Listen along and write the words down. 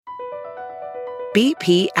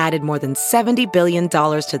BP added more than $70 billion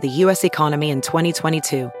to the U.S. economy in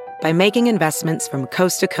 2022 by making investments from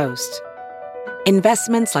coast to coast.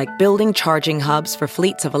 Investments like building charging hubs for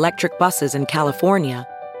fleets of electric buses in California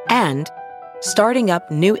and starting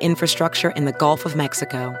up new infrastructure in the Gulf of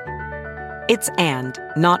Mexico. It's and,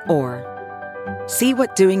 not or. See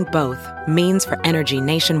what doing both means for energy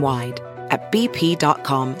nationwide at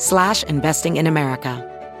bp.com/investing in America.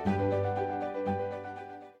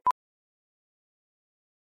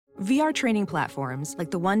 VR training platforms,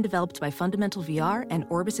 like the one developed by Fundamental VR and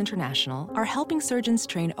Orbis International, are helping surgeons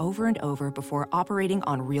train over and over before operating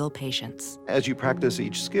on real patients. As you practice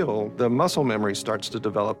each skill, the muscle memory starts to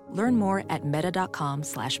develop. Learn more at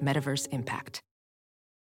meta.com/metaverseimpact.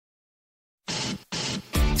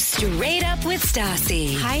 Straight Up with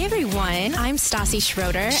Stassi. Hi, everyone. I'm Stassi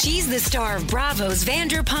Schroeder. She's the star of Bravo's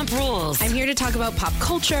Vanderpump Rules. I'm here to talk about pop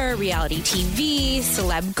culture, reality TV,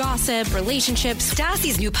 celeb gossip, relationships.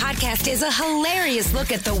 Stassi's new podcast is a hilarious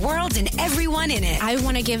look at the world and everyone in it. I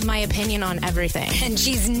want to give my opinion on everything. And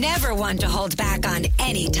she's never one to hold back on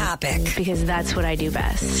any topic. Because that's what I do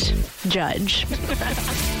best. Judge.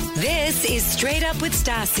 This is Straight Up with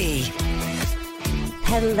Stassi.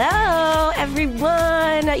 Hello,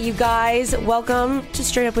 everyone. You guys, welcome to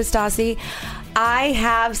Straight Up with Stassi. I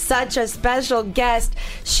have such a special guest.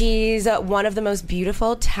 She's one of the most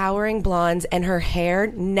beautiful, towering blondes, and her hair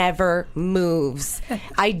never moves.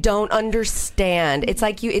 I don't understand. It's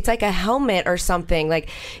like a helmet or something. Like,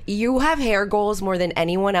 you have hair goals more than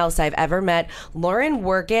anyone else I've ever met. Lauren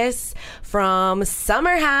Wirkus from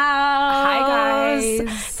Summer House. Hi, guys.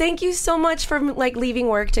 Thank you so much for leaving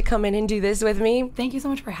work to come in and do this with me. Thank you so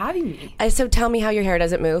much for having me. So tell me how your hair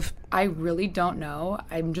doesn't move. I really don't know.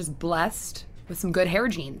 I'm just blessed with some good hair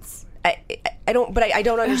genes. I don't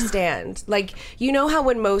understand. Like, you know how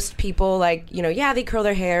when most people they curl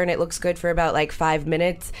their hair and it looks good for about 5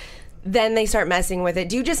 minutes, then they start messing with it.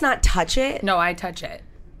 Do you just not touch it? No, I touch it.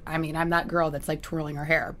 I mean, I'm that girl that's twirling her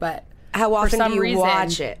hair, but how often do you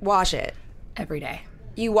wash it? Every day.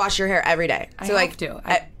 You wash your hair every day? I have to.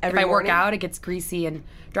 If I work out, it gets greasy, and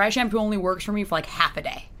dry shampoo only works for me for half a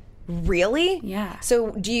day. Really? Yeah.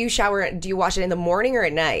 So do you wash it in the morning or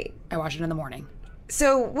at night? I wash it in the morning.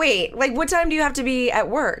 So wait, what time do you have to be at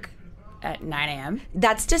work? At 9 a.m.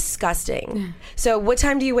 That's disgusting. So what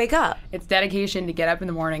time do you wake up? It's dedication to get up in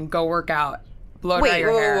the morning, go work out, blow dry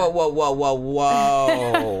your hair. Whoa.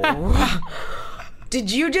 Did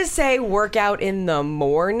you just say work out in the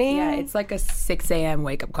morning? Yeah, it's like a 6 a.m.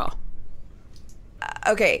 wake-up call.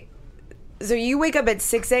 Okay, so you wake up at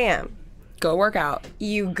 6 a.m. Go work out.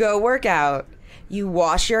 You go work out, you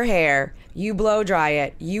wash your hair, you blow dry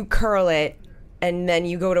it, you curl it, and then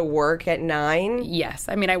you go to work at 9? Yes.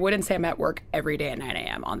 I mean, I wouldn't say I'm at work every day at 9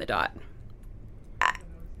 a.m. on the dot.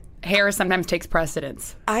 Hair sometimes takes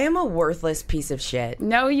precedence. I am a worthless piece of shit.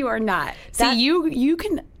 No, you are not. See, you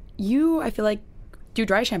I feel like, do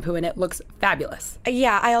dry shampoo and it looks fabulous.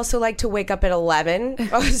 Yeah, I also like to wake up at 11.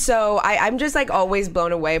 So I'm just always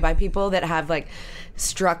blown away by people that have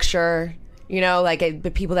structure.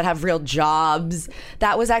 The people that have real jobs.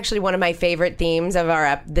 That was actually one of my favorite themes of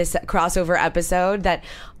this crossover episode, that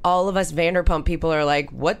all of us Vanderpump people are like,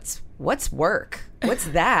 what's work? What's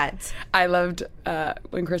that? I loved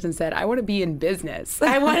when Kristen said, I want to be in business.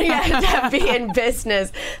 I want to be in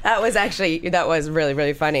business. That was really,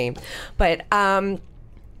 really funny. But I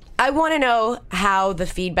want to know how the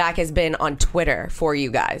feedback has been on Twitter for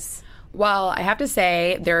you guys. Well, I have to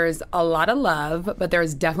say there's a lot of love, but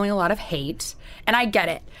there's definitely a lot of hate. And I get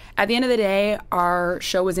it. At the end of the day, our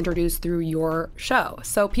show was introduced through your show.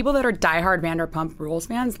 So people that are diehard Vanderpump Rules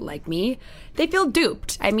fans like me, they feel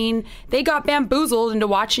duped. I mean, they got bamboozled into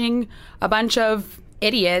watching a bunch of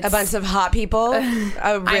idiots. A bunch of hot people?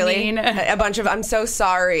 Really? I'm so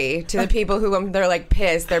sorry to the people who they're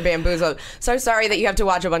pissed, they're bamboozled. So sorry that you have to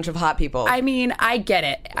watch a bunch of hot people. I mean, I get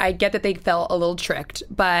it. I get that they felt a little tricked,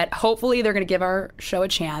 but hopefully they're going to give our show a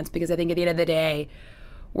chance, because I think at the end of the day,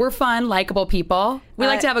 we're fun, likable people. We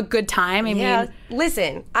like to have a good time. I mean,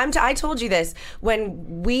 listen, I told you this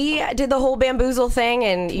when we did the whole bamboozle thing,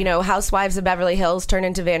 and Housewives of Beverly Hills turned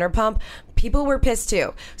into Vanderpump. People were pissed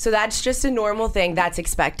too. So that's just a normal thing. That's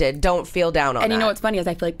expected. Don't feel down on that. And you know what's funny is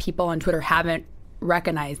I feel like people on Twitter haven't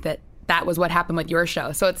recognized that was what happened with your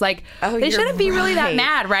show. So it's they shouldn't be really that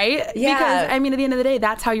mad, right? Yeah. Because, I mean, at the end of the day,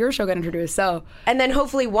 that's how your show got introduced. So, and then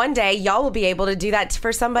hopefully one day y'all will be able to do that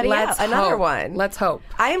for somebody else. Another one. Let's hope.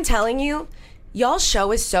 I am telling you, y'all's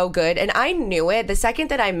show is so good. And I knew it the second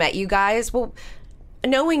that I met you guys. Well,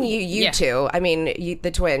 knowing you Yeah. two, I mean, the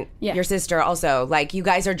twin, Yeah. your sister also, like, you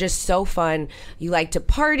guys are just so fun. You like to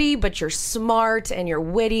party, but you're smart and you're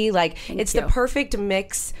witty. Like, it's the perfect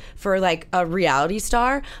mix for, like, a reality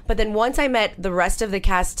star. But then once I met the rest of the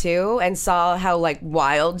cast, too, and saw how, like,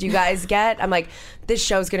 wild you guys get, I'm like, this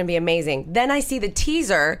show's going to be amazing. Then I see the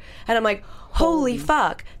teaser, and I'm like, holy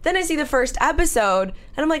fuck. Then I see the first episode,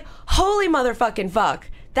 and I'm like, holy motherfucking fuck.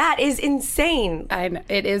 That is insane.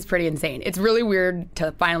 It is pretty insane. It's really weird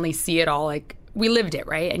to finally see it all. Like, we lived it,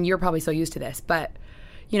 right? And you're probably so used to this. But,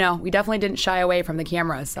 you know, we definitely didn't shy away from the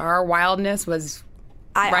cameras. Our wildness was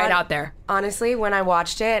out there. Honestly, when I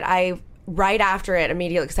watched it, right after it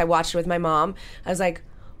immediately, because I watched it with my mom, I was like,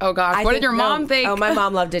 oh gosh, what did your mom think? Oh, my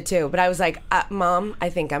mom loved it too. But I was like, Mom, I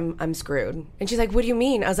think I'm screwed. And she's like, what do you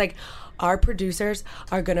mean? I was like, our producers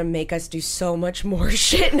are going to make us do so much more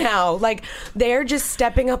shit now. Like, they're just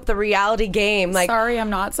stepping up the reality game. Like, sorry,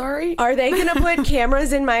 I'm not sorry. Are they going to put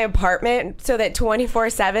cameras in my apartment so that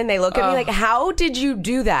 24/7 they look at me? Like, how did you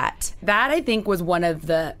do that? That, I think, was one of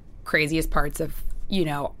the craziest parts of, you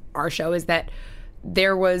know, our show, is that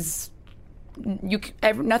there was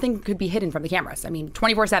nothing could be hidden from the cameras. I mean,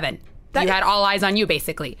 24/7. You had all eyes on you,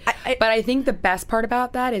 basically. But I think the best part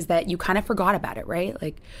about that is that you kind of forgot about it, right?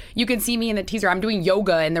 Like, you can see me in the teaser. I'm doing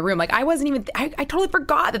yoga in the room. Like, I totally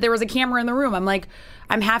forgot that there was a camera in the room. I'm like,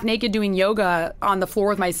 I'm half naked doing yoga on the floor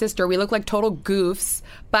with my sister. We look like total goofs,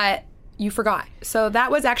 but you forgot. So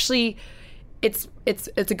that was actually, it's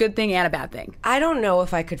a good thing and a bad thing. I don't know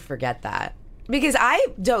if I could forget that. Because I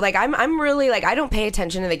don't, like, I'm really, like, I don't pay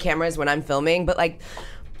attention to the cameras when I'm filming, but, like,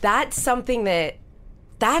 that's something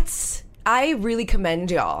I really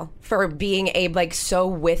commend y'all for being like so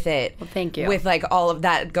with it. Well, thank you. With like all of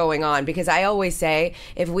that going on, because I always say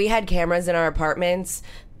if we had cameras in our apartments,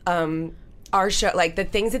 our show, like the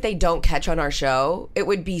things that they don't catch on our show, it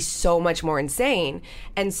would be so much more insane.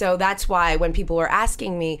 And so that's why when people were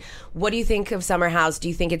asking me, what do you think of Summer House? Do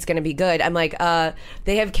you think it's going to be good? I'm like,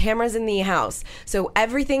 they have cameras in the house. So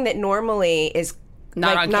everything that normally is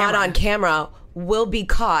not on camera will be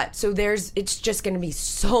caught. So it's just going to be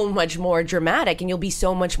so much more dramatic and you'll be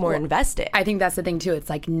so much more invested. I think that's the thing too. It's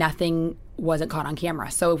like nothing wasn't caught on camera.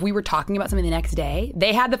 So if we were talking about something the next day,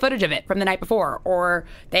 they had the footage of it from the night before, or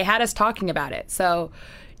they had us talking about it. So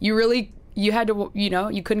you had to,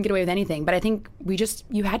 you couldn't get away with anything. But I think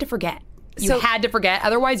you had to forget. You had to forget.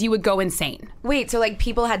 Otherwise you would go insane. Wait, so like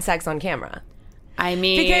people had sex on camera? I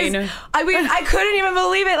mean, I couldn't even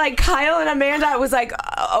believe it. Like Kyle and Amanda was like,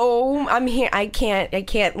 "Oh, I'm here. I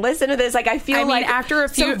can't listen to this." Like I feel like after a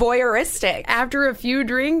few so voyeuristic. After a few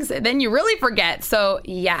drinks, then you really forget. So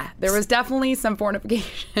yeah, there was definitely some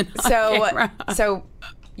fornication on camera. So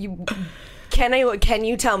can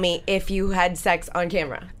you tell me if you had sex on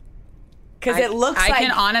camera? Because it looks like I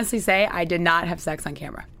can honestly say I did not have sex on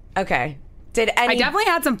camera. Okay. I definitely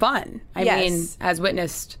had some fun. I mean, as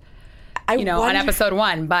witnessed. On episode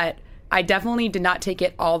 1, but I definitely did not take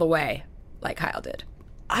it all the way like Kyle did.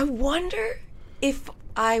 I wonder if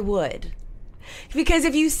I would. Because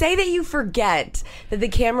if you say that you forget that the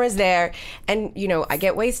camera's there and, I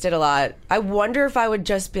get wasted a lot, I wonder if I would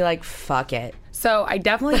just be like, fuck it. So I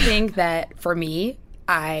definitely think that for me,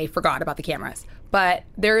 I forgot about the cameras. But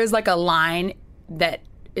there is like a line that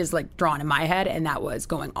is like drawn in my head, and that was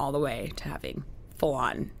going all the way to having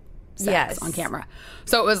full-on sex on camera.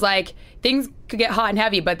 So it was like things could get hot and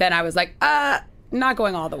heavy, but then I was like, not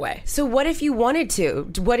going all the way. So what if you wanted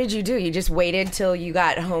to? What did you do? You just waited till you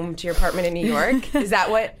got home to your apartment in New York? Is that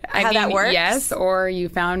how that works? Yes, or you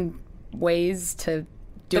found ways to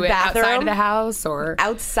do the it bathroom? outside of the house, or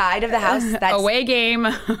outside of the house. That's away game.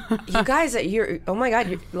 You guys, oh my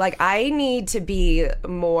God, like I need to be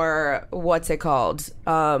more, what's it called?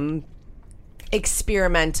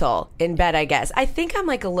 Experimental in bed, I guess. I think I'm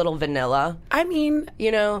like a little vanilla. I mean,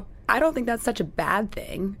 I don't think that's such a bad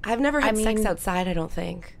thing. I've never had sex outside, I don't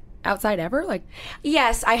think. Outside ever? Like,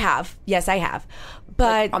 yes, I have. But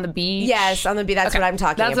like on the beach? Yes, on the beach. That's what I'm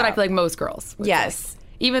talking about. That's what I feel like most girls would say.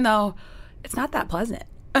 Even though it's not that pleasant.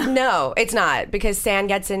 No, it's not, because sand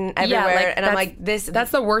gets in everywhere, and I'm like,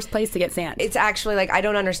 that's the worst place to get sand. It's actually like, I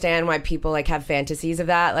don't understand why people like have fantasies of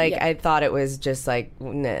that. Like, I thought it was just like,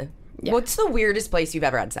 nah. Yeah. What's the weirdest place you've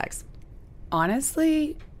ever had sex?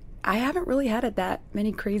 Honestly, I haven't really had it that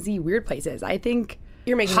many crazy weird places. I think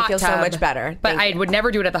you're making me feel so much better. But I would never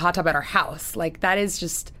do it at the hot tub at our house. Like, that is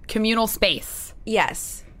just communal space.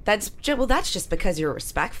 Yes. That's just because you're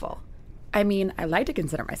respectful. I mean, I like to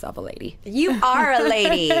consider myself a lady. You are a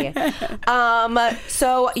lady.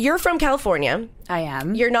 So you're from California. I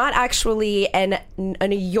am. You're not actually a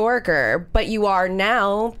New Yorker, but you are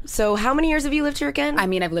now. So how many years have you lived here again? I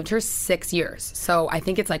mean, I've lived here 6 years. So I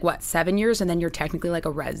think it's like, 7 years? And then you're technically like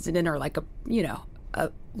a resident or like a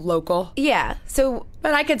local. Yeah. So,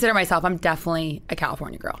 but I consider myself, I'm definitely a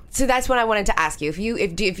California girl. So that's what I wanted to ask you.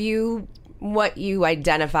 If you what you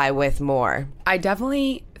identify with more. I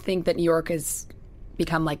definitely think that New York has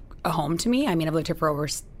become like a home to me. I mean, I've lived here for over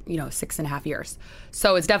 6.5 years.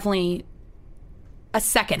 So it's definitely a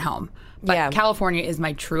second home. But California is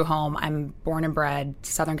my true home. I'm born and bred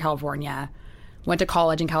Southern California. Went to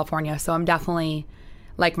college in California. So I'm definitely,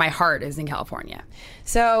 like, my heart is in California.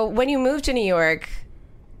 So when you moved to New York,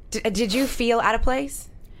 did you feel out of place?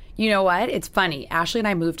 You know what? It's funny. Ashley and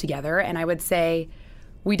I moved together, and I would say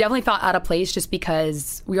we definitely felt out of place just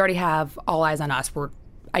because we already have all eyes on us. We're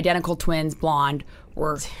identical twins, blonde.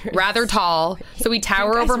 We're rather tall, so we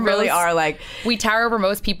tower over we tower over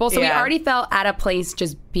most people. So we already felt out of place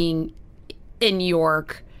just being in New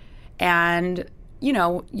York, and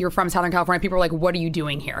you're from Southern California. People are like, "What are you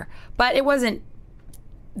doing here?" But it wasn't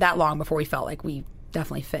that long before we felt like we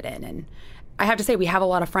definitely fit in. And I have to say, we have a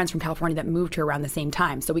lot of friends from California that moved here around the same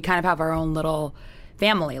time, so we kind of have our own little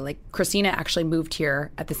family. Like Christina actually moved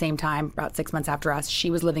here at the same time, about 6 months after us. She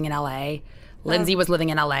was living in LA. Lindsay was living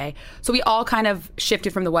in LA. So we all kind of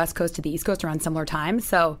shifted from the West Coast to the East Coast around similar times.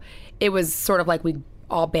 So it was sort of like we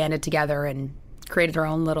all banded together and created our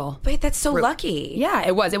own little Wait, that's so group. Lucky. Yeah,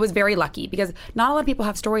 it was. It was very lucky because not a lot of people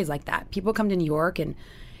have stories like that. People come to New York and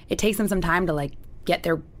it takes them some time to like get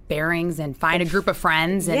their bearings and find a group of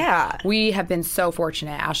friends. And we have been so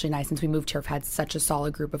fortunate, Ashley and I, since we moved here, have had such a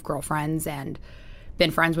solid group of girlfriends and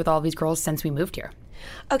been friends with all these girls since we moved here.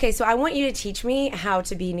 Okay, so I want you to teach me how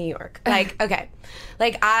to be New York. If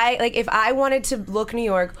I wanted to look New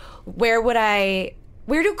York, where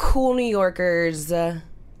do cool New Yorkers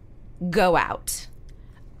go out?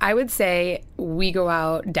 I would say we go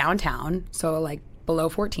out downtown, so like below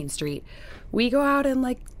 14th Street. We go out in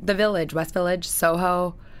like the Village, West Village,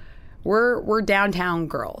 Soho. We're downtown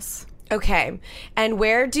girls. Okay, and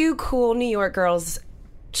where do cool New York girls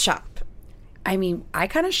shop? I mean, I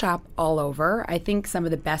kind of shop all over. I think some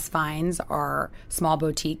of the best finds are small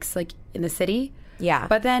boutiques like in the city. Yeah.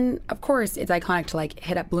 But then, of course, it's iconic to like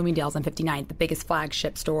hit up Bloomingdale's on 59th, the biggest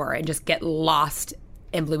flagship store, and just get lost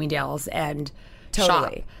in Bloomingdale's and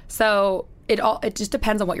shop. So it just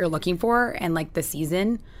depends on what you're looking for and like the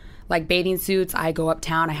season. Like bathing suits, I go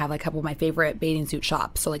uptown. I have like a couple of my favorite bathing suit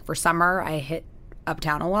shops. So like for summer, I hit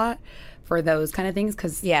uptown a lot for those kind of things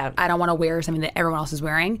because I don't want to wear something that everyone else is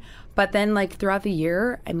wearing. But then like throughout the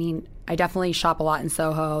year, I mean, I definitely shop a lot in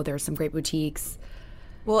Soho. There's some great boutiques.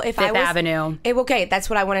 Well, if Fifth Avenue. Okay, that's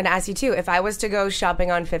what I wanted to ask you too. If I was to go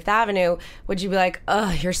shopping on Fifth Avenue, would you be like,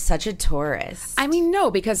 "Oh, you're such a tourist"? I mean,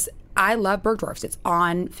 no, because I love Bergdorf's. It's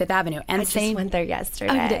on Fifth Avenue. And I just went there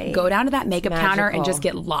yesterday. Go down to that makeup counter and just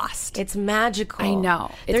get lost. It's magical. I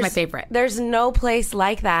know. It's my favorite. There's no place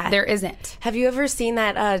like that. There isn't. Have you ever seen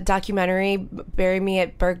that documentary, Bury Me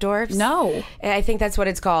at Bergdorf's? No. I think that's what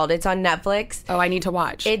it's called. It's on Netflix. Oh, I need to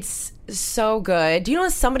watch. It's so good. Do you know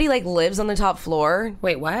somebody like lives on the top floor?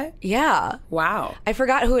 Wait, what? Yeah. Wow. I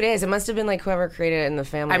forgot who it is. It must have been like whoever created it in the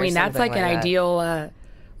family. I mean, that's like an ideal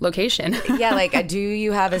location. Yeah, like, do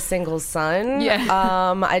you have a single son?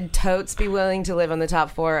 Yeah. I'd totes be willing to live on the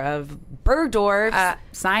top floor of Bergdorf's.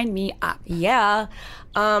 Sign me up. Yeah.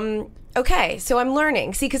 Okay, so I'm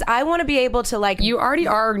learning. See, because I want to be able to like... You already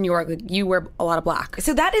are in New York. Like, you wear a lot of black.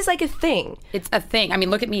 So that is like a thing. It's a thing. I mean,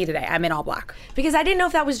 look at me today. I'm in all black. Because I didn't know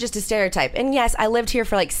if that was just a stereotype. And yes, I lived here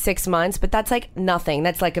for like 6 months, but that's like nothing.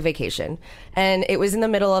 That's like a vacation. And it was in the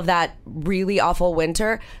middle of that really awful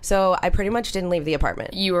winter, so I pretty much didn't leave the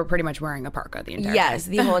apartment. You were pretty much wearing a parka the entire time. Yes,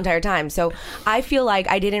 the whole entire time. So I feel like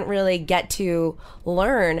I didn't really get to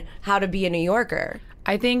learn how to be a New Yorker.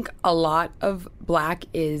 I think a lot of black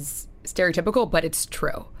is stereotypical, but it's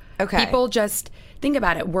true. Okay. People just think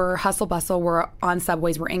about it. We're hustle bustle. We're on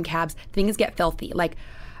subways. We're in cabs. Things get filthy. Like,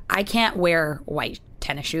 I can't wear white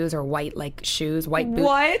tennis shoes or white shoes, white boots.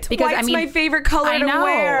 What? Because White's my favorite color to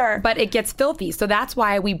wear. But it gets filthy. So that's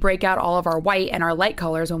why we break out all of our white and our light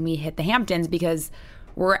colors when we hit the Hamptons, because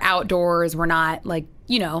we're outdoors. We're not like,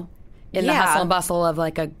 in the hustle and bustle of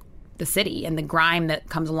like the city and the grime that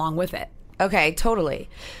comes along with it. Okay, totally.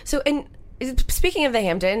 So, and speaking of the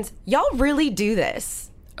Hamptons, y'all really do this.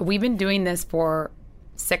 We've been doing this for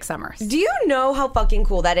 6 summers. Do you know how fucking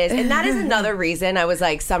cool that is? And that is another reason I was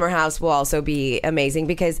like, Summer House will also be amazing,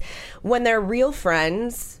 because when they're real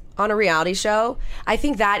friends on a reality show. I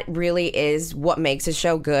think that really is what makes a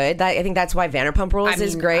show good. I think that's why Vanderpump Rules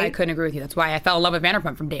is great. I couldn't agree with you. That's why I fell in love with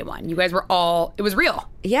Vanderpump from day one. You guys were all, it was real.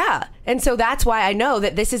 Yeah. And so that's why I know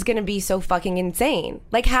that this is going to be so fucking insane.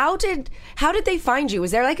 Like, how did they find you?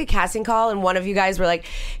 Was there like a casting call and one of you guys were like,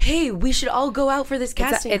 hey, we should all go out for this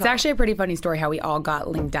casting call? It's actually a pretty funny story how we all got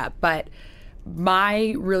linked up. But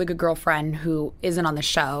my really good girlfriend who isn't on the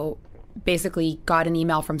show basically got an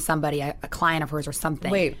email from somebody, a client of hers or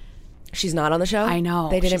something. Wait, she's not on the show? I know.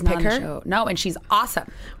 They didn't pick her? Show. No, and she's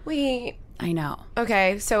awesome. Wait. I know.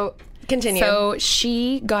 Okay, so continue. So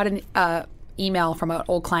she got an email from an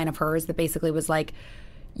old client of hers that basically was like,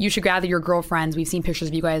 you should gather your girlfriends. We've seen pictures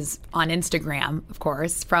of you guys on Instagram, of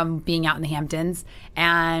course, from being out in the Hamptons,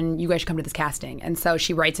 and you guys should come to this casting. And so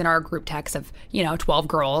she writes in our group text of, 12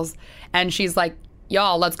 girls, and she's like,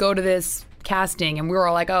 y'all, let's go to this casting. And we were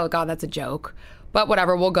all like, oh God, that's a joke. But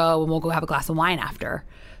whatever, we'll go and we'll go have a glass of wine after.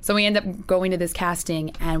 So we end up going to this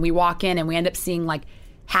casting and we walk in and we end up seeing like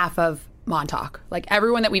half of Montauk. Like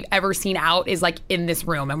everyone that we've ever seen out is like in this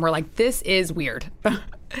room and we're like, this is weird.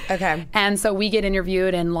 Okay. And so we get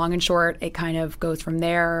interviewed and long and short, it kind of goes from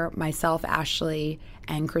there. Myself, Ashley,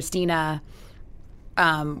 and Christina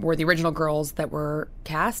were the original girls that were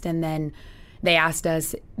cast. And then they asked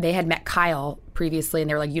us, they had met Kyle previously and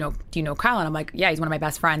they were like, do you know Kyle? And I'm like, yeah, he's one of my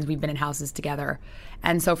best friends. We've been in houses together.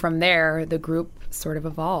 And so from there, the group sort of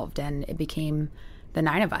evolved and it became the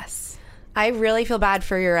 9 of us. I really feel bad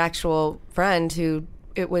for your actual friend who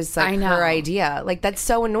it was like her idea. Like, that's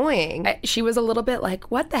so annoying. She was a little bit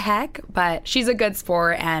like, what the heck? But she's a good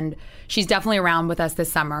sport and she's definitely around with us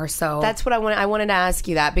this summer. So that's what I wanted to ask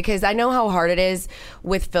you that because I know how hard it is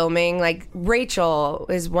with filming. Like Rachel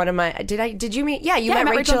is one of my, did you meet? Yeah, you met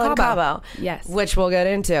Rachel in Cabo. Yes. Which we'll get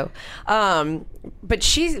into. But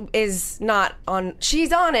she is not on,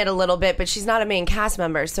 she's on it a little bit, but she's not a main cast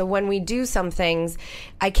member. So when we do some things,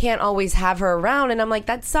 I can't always have her around. And I'm like,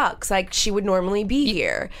 that sucks. Like she would normally be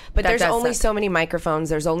here. But there's only so many microphones.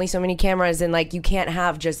 There's only so many cameras. And like, you can't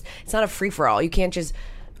have just, it's not a free for all. You can't just,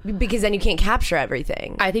 because then you can't capture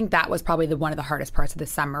everything. I think that was probably one of the hardest parts of the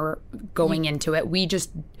summer going into it. We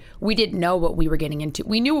didn't know what we were getting into.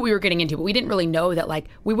 We knew what we were getting into, but we didn't really know that like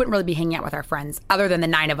we wouldn't really be hanging out with our friends other than the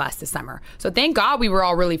 9 of us this summer. So thank God we were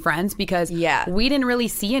all really friends because we didn't really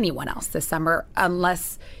see anyone else this summer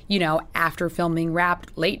unless, after filming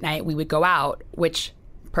wrapped late night, we would go out, which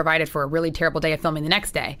provided for a really terrible day of filming the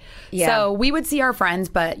next day. Yeah. So we would see our friends,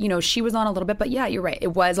 but, she was on a little bit. But yeah, you're right. It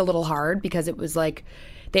was a little hard because it was like,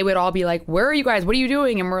 they would all be like, where are you guys? What are you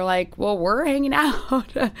doing? And we're like, well, we're hanging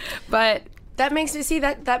out. But that makes me see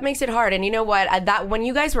that makes it hard. And you know what? That when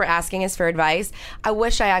you guys were asking us for advice, I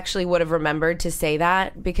wish I actually would have remembered to say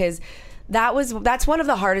that because that's one of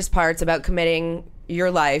the hardest parts about committing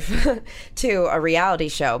your life to a reality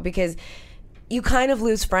show because you kind of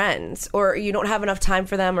lose friends or you don't have enough time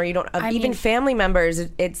for them or you don't even family members.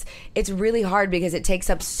 It's really hard because it takes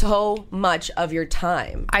up so much of your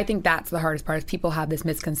time. I think that's the hardest part is people have this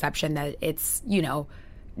misconception that it's,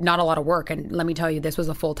 not a lot of work. And let me tell you, this was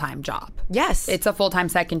a full-time job. Yes. It's a full-time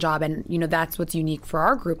second job. And, that's what's unique for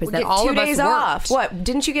our group is that all of us 2 days off. What?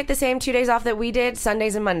 Didn't you get the same 2 days off that we did?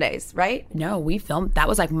 Sundays and Mondays, right? No, we filmed. That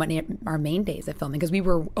was like our main days of filming because we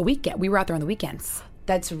were we were out there on the weekends.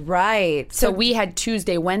 That's right. So we had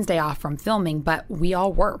Tuesday, Wednesday off from filming, but we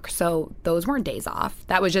all work. So those weren't days off.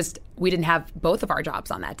 That was just, we didn't have both of our jobs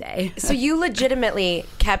on that day. So you legitimately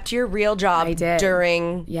kept your real job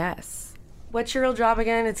during... Yes. What's your real job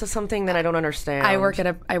again? It's something that I don't understand. I work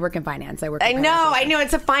in finance. I know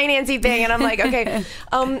it's a financy thing, and I'm like, okay.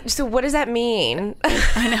 So what does that mean?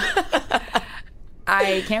 I know.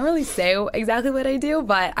 I can't really say exactly what I do,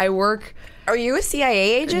 but I work. Are you a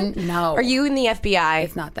CIA agent? No. Are you in the FBI?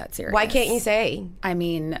 It's not that serious. Why can't you say? I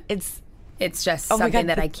mean, it's just something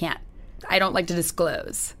that I don't like to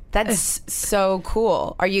disclose. That's so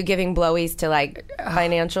cool. Are you giving blowies to like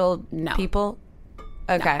financial people?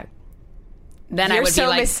 Okay. No. Then I would be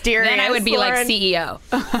like mysterious. Then I would be Lauren. Like CEO.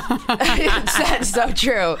 That's so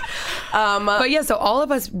true. But yeah, so all of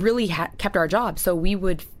us really kept our jobs. So we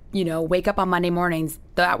would, wake up on Monday mornings.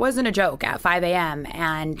 That wasn't a joke at 5 a.m.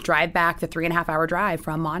 and drive back the 3.5-hour drive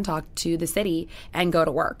from Montauk to the city and go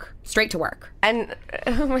to work, straight to work. And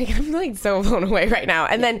oh my God, I'm like so blown away right now.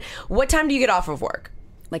 And then what time do you get off of work?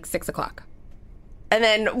 Like 6 o'clock. And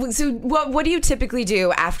then, so what do you typically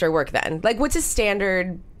do after work then? Like, what's a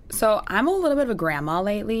standard? So I'm a little bit of a grandma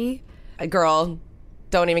lately. Girl,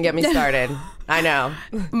 don't even get me started. I know.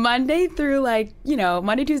 Monday through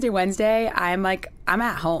Monday, Tuesday, Wednesday, I'm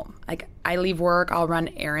at home. Like I leave work, I'll run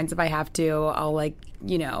errands if I have to. I'll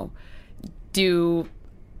do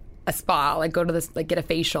a spa, like go to this, like get a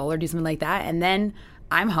facial or do something like that. And then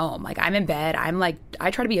I'm home. Like I'm in bed. I'm like,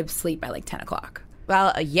 I try to be asleep by like 10 o'clock.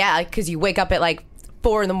 Well, yeah, because you wake up at like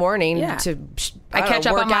 4 a.m. to I catch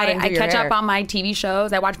up on my TV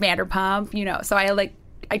shows. I watch Vanderpump, you know. So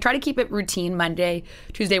I try to keep it routine Monday,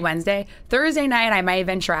 Tuesday, Wednesday. Thursday night I might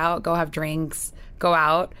venture out, go have drinks, go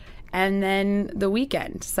out, and then the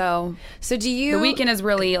weekend. So do you? The weekend is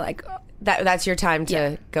really like that's your time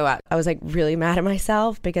to go out. I was like really mad at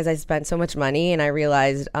myself because I spent so much money and I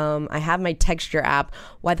realized I have my Texture app.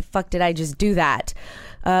 Why the fuck did I just do that?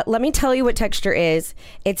 Let me tell you what Texture is.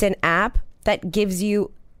 It's an app that gives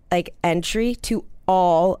you like entry to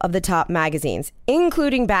all of the top magazines,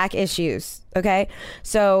 including back issues. Okay.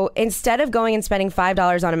 So instead of going and spending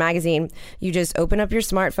 $5 on a magazine, you just open up your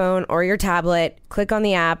smartphone or your tablet, click on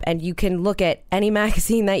the app, and you can look at any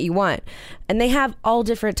magazine that you want. And they have all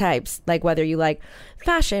different types, like whether you like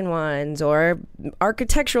fashion ones or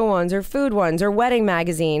architectural ones or food ones or wedding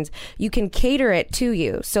magazines. You can cater it to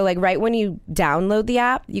you. So like right when you download the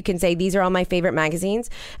app, you can say, these are all my favorite magazines,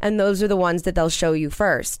 and those are the ones that they'll show you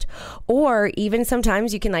first. Or even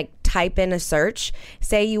sometimes you can like type in a search.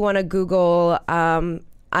 Say you want to Google I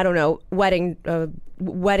don't know, wedding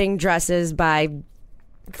dresses by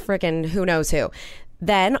frickin' who knows who.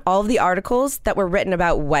 Then all of the articles that were written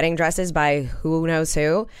about wedding dresses by who knows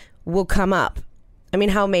who will come up. I mean,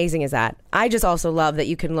 how amazing is that? I just also love that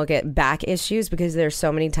you can look at back issues, because there's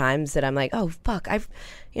so many times that I'm like, oh fuck, I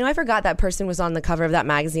forgot that person was on the cover of that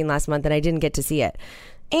magazine last month and I didn't get to see it.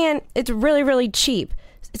 And it's really, really cheap.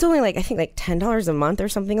 It's only like, I think like $10 a month or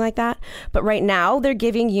something like that. But right now they're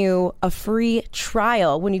giving you a free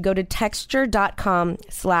trial when you go to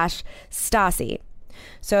texture.com/Stassi.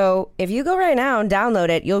 So if you go right now and download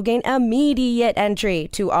it, you'll gain immediate entry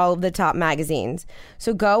to all of the top magazines.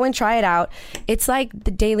 So go and try it out. It's like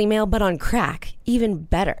the Daily Mail, but on crack. Even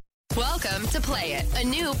better. Welcome to Play It, a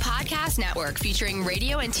new podcast network featuring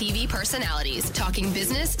radio and TV personalities talking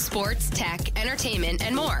business, sports, tech, entertainment,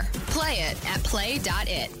 and more. Play it at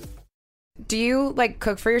play.it. Do you like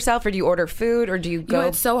cook for yourself, or do you order food, or do you go? You know,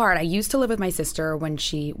 it's so hard. I used to live with my sister when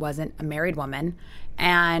she wasn't a married woman,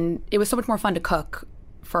 and it was so much more fun to cook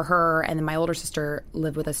for her, and then my older sister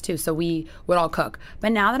lived with us too, so we would all cook.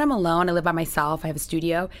 But now that I'm alone, I live by myself, I have a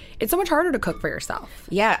studio, it's so much harder to cook for yourself.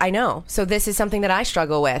 Yeah, I know. So this is something that I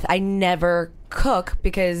struggle with. I never cook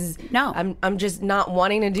because I'm just not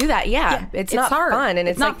wanting to do that. Yeah, it's not hard. Fun, and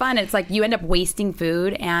it's not fun. It's like you end up wasting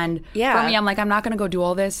food, and for me, I'm like, I'm not going to go do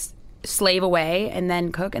all this, slave away, and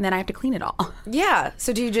then cook, and then I have to clean it all. Yeah.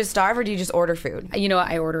 So do you just starve, or do you just order food? You know,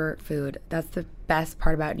 I order food. That's the best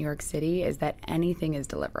part about New York City, is that anything is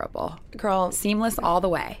deliverable. Girl. Seamless all the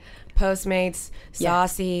way. Postmates,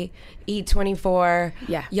 Stassi, Eat24,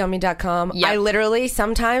 Yummy.com. Yep. I literally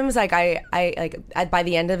sometimes like I by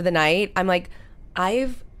the end of the night, I'm like,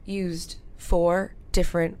 I've used 4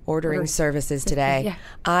 different ordering services today. Yeah.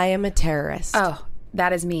 I am a terrorist. Oh,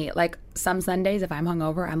 that is me. Like some Sundays, if I'm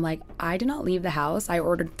hungover, I'm like, I did not leave the house. I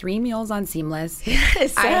ordered 3 meals on Seamless.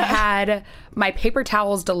 Yes. I had my paper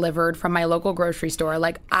towels delivered from my local grocery store.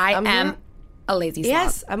 Like I am a lazy slob.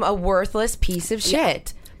 Yes, I'm a worthless piece of shit. Yeah.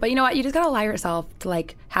 But you know what? You just gotta allow yourself to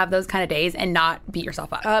like have those kind of days and not beat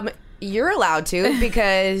yourself up. You're allowed to,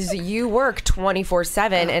 because you work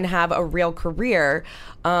 24/7 and have a real career.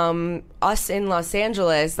 Us in Los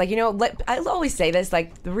Angeles, like, you know, I always say this,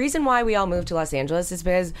 like, the reason why we all moved to Los Angeles is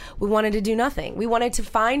because we wanted to do nothing. We wanted to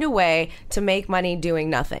find a way to make money doing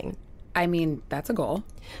nothing. I mean, that's a goal.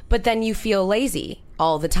 But then you feel lazy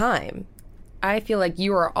all the time. I feel like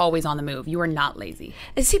you are always on the move. You are not lazy.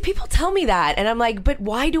 And see, people tell me that, and I'm like, but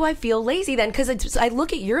why do I feel lazy then? Because I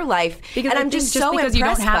look at your life, and I'm just so impressed by it. Just because you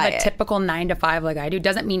don't have a typical 9 to 5 like I do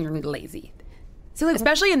doesn't mean you're lazy. So like,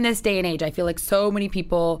 especially in this day and age, I feel like so many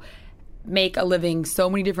people make a living so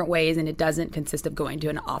many different ways, and it doesn't consist of going to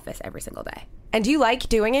an office every single day. And do you like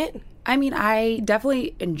doing it? I mean, I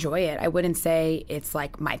definitely enjoy it. I wouldn't say it's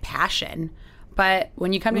like my passion. But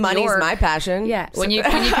when you come to New York... Money's my passion. Yeah. When you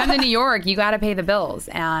come to New York, you got to pay the bills.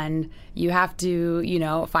 And you have to, you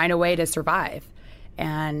know, find a way to survive.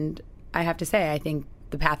 And I have to say, I think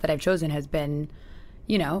the path that I've chosen has been,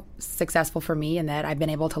 you know, successful for me, in that I've been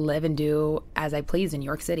able to live and do as I please in New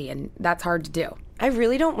York City. And that's hard to do. I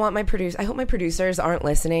really don't want I hope my producers aren't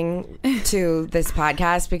listening to this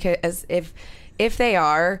podcast, because if they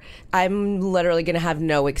are, I'm literally going to have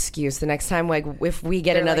no excuse the next time. Like, if we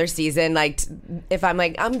get another season, like, if I'm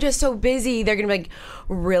like, I'm just so busy, they're going to be like,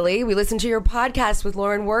 really? We listened to your podcast with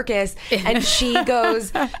Lauren Wirkus, and she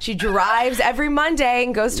drives every Monday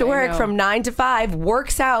and goes to work from 9 to 5,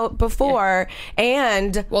 works out before,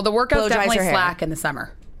 and well, the workouts definitely slack in the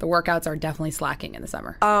summer. The workouts are definitely slacking in the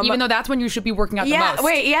summer. Even though that's when you should be working out the most.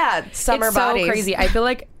 Summer it's bodies. so crazy. I feel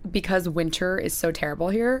like because winter is so terrible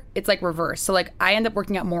here, it's like reverse. So like I end up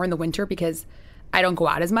working out more in the winter because I don't go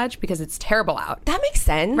out as much because it's terrible out. That makes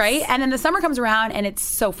sense. Right? And then the summer comes around and it's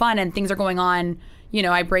so fun and things are going on. You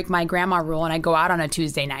know, I break my grandma rule and I go out on a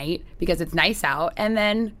Tuesday night because it's nice out. And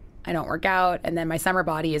then I don't work out, and then my summer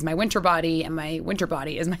body is my winter body, and my winter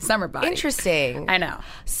body is my summer body. Interesting. I know.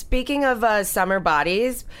 Speaking of summer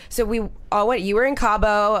bodies, so we all went. You were in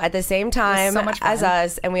Cabo at the same time so much fun. as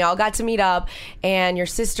us, and we all got to meet up. And your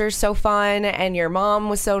sister's so fun, and your mom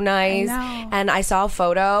was so nice. I know. And I saw a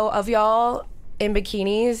photo of y'all in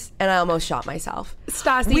bikinis, and I almost shot myself.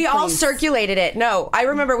 Stassi, we all please. circulated it. No, I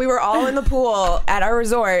remember we were all in the pool at our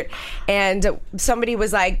resort, and somebody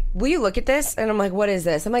was like, will you look at this? And I'm like, what is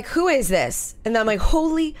this? I'm like, who is this? And I'm like,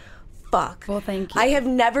 holy fuck. Well, thank you. I have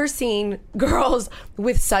never seen girls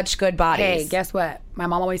with such good bodies. Hey, guess what? My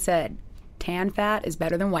mom always said, tan fat is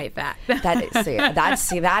better than white fat.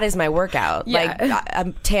 That is my workout. Yeah.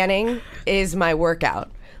 Like, tanning is my workout.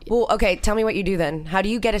 Well, okay, tell me what you do then. How do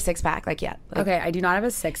you get a six-pack? Okay, I do not have a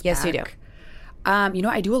six-pack. Yes, you do. You know,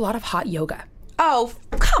 I do a lot of hot yoga. Oh,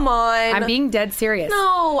 come on. I'm being dead serious.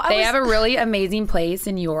 No, They have a really amazing place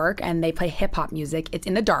in New York, and they play hip-hop music. It's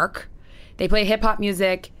in the dark. They play hip-hop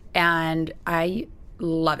music, and I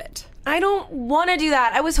love it. I don't want to do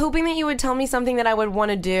that. I was hoping that you would tell me something that I would want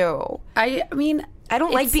to do. I mean... I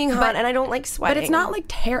don't like being hot, and I don't like sweating. But it's not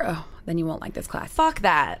like then you won't like this class. Fuck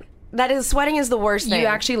that. Sweating is the worst thing. You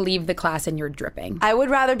actually leave the class and you're dripping. I would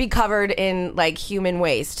rather be covered in like human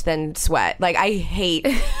waste than sweat. Like, I hate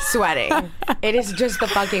sweating. It is just the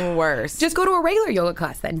fucking worst. Just go to a regular yoga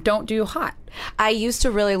class then. Don't do hot. I used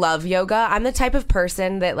to really love yoga. I'm the type of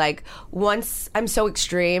person that, like, once I'm so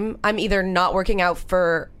extreme, I'm either not working out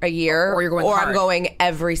for a year or you're going hard. I'm going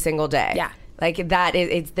every single day. Yeah. Like, that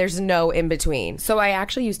is, there's no in between. So I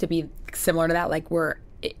actually used to be similar to that, like where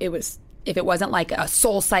it was, if it wasn't like a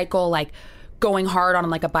Soul Cycle, like going hard on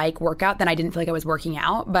like a bike workout, then I didn't feel like I was working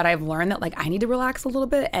out. But I've learned that like I need to relax a little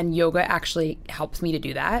bit, and yoga actually helps me to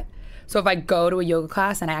do that. So if I go to a yoga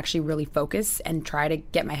class and I actually really focus and try to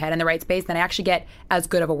get my head in the right space, then I actually get as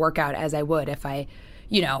good of a workout as I would if I,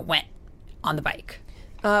 went on the bike.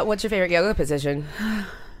 What's your favorite yoga position?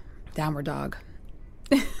 Downward dog.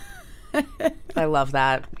 I love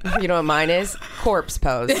that. You know what mine is? Corpse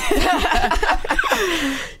pose. I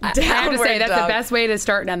have to say that's the best way to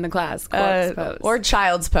start and end the class. Corpse pose. Or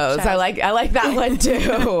child's pose. I like that one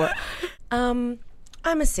too. I'm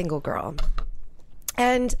a single girl,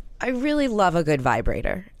 and I really love a good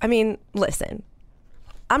vibrator. I mean, listen,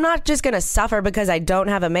 I'm not just going to suffer because I don't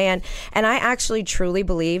have a man. And I actually truly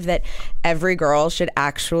believe that every girl should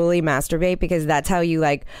actually masturbate, because that's how you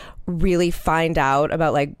like really find out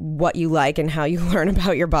about like what you like and how you learn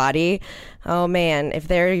about your body. Oh man,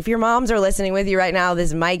 if your moms are listening with you right now,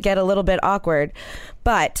 this might get a little bit awkward.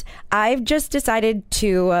 But I've just decided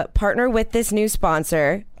to partner with this new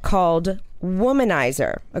sponsor called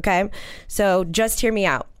Womanizer. Okay, so just hear me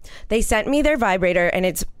out. They sent me their vibrator, and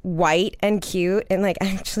it's white and cute, and like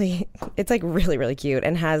actually it's like really, really cute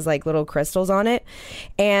and has like little crystals on it,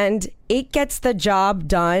 and it gets the job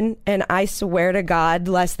done. And I swear to God,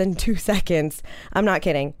 less than 2 seconds. I'm not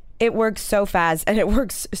kidding. It works so fast and it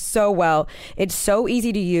works so well. It's so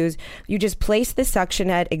easy to use. You just place the suction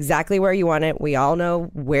head exactly where you want it. We all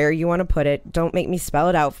know where you want to put it. Don't make me spell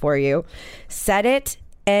it out for you. Set it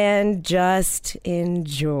and just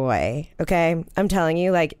enjoy. Okay, I'm telling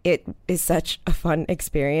you, like, it is such a fun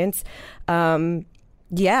experience.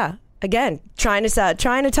 Yeah, again, trying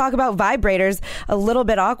to talk about vibrators, a little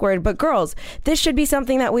bit awkward, but girls, this should be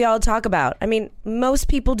something that we all talk about. I mean, most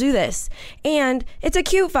people do this, and it's a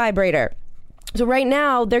cute vibrator. So right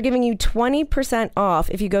now, they're giving you 20% off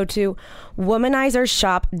if you go to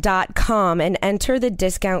womanizershop.com and enter the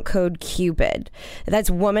discount code CUPID. That's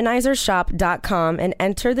womanizershop.com and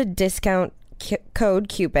enter the discount code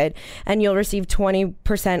CUPID, and you'll receive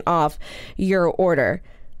 20% off your order.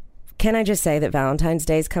 Can I just say that Valentine's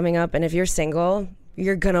Day is coming up, and if you're single,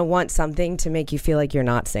 you're going to want something to make you feel like you're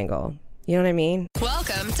not single. You know what I mean?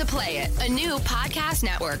 Welcome to Play It, a new podcast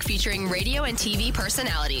network featuring radio and TV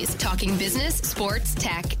personalities talking business, sports,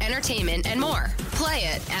 tech, entertainment, and more. Play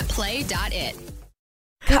it at play.it.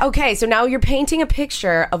 Okay, so now you're painting a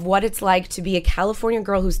picture of what it's like to be a California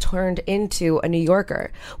girl who's turned into a New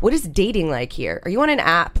Yorker. What is dating like here? Are you on an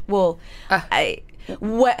app? Well, I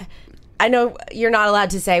know you're not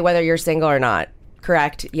allowed to say whether you're single or not,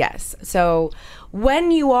 correct? Yes. So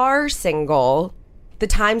when you are single, the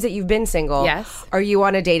times that you've been single, yes, are you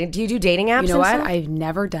on a dating? Do you do dating apps? You know what? I've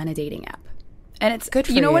never done a dating app, and it's good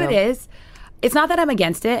for you. You know what it is? it's not that I'm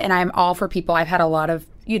against it, and I'm all for people. I've had a lot of,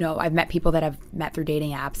 I've met people that I've met through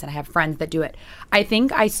dating apps, and I have friends that do it. I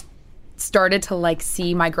think I started to like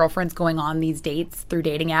see my girlfriends going on these dates through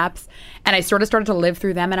dating apps, and I sort of started to live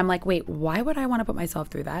through them, and I'm like, wait, why would I want to put myself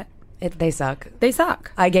through that? They suck. They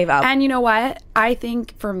suck. I gave up. And you know what? I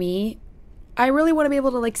think for me, I really want to be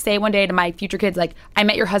able to like say one day to my future kids, like, I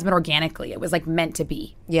met your husband organically. It was like meant to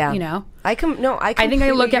be. Yeah. I think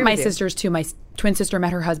I look at my sisters too. My twin sister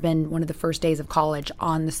met her husband one of the first days of college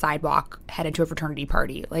on the sidewalk, headed to a fraternity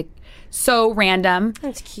party. Like, so random.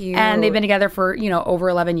 That's cute. And they've been together for, over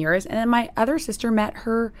 11 years. And then my other sister met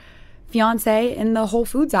her fiance in the Whole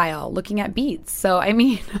Foods aisle looking at beets. So, I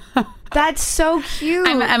mean... That's so cute.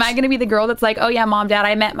 Am I going to be the girl that's like, oh yeah, mom, dad,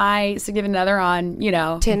 I met my significant other on,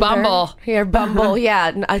 Tinder. Bumble. Here, Bumble.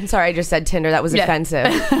 Yeah. I'm sorry, I just said Tinder. That was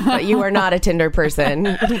offensive. But you are not a Tinder person.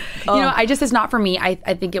 It's not for me. I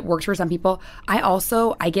think it works for some people.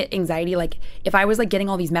 I get anxiety. Like, if I was like getting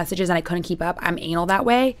all these messages and I couldn't keep up, I'm anal that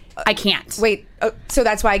way. I can't. Wait, so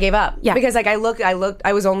that's why I gave up? Yeah. Because like I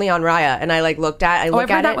was only on Raya, and I like looked at it. I've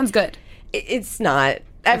heard that one's good. It's not.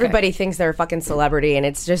 Everybody thinks they're a fucking celebrity, and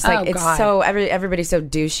it's just like so everybody's so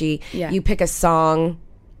douchey. Yeah. You pick a song.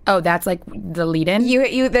 Oh, that's like the lead-in?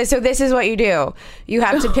 So this is what you do. You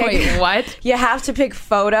have to pick. Wait, what? You have to pick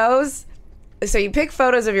photos. So you pick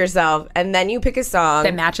photos of yourself, and then you pick a song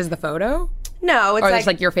that matches the photo. No, it's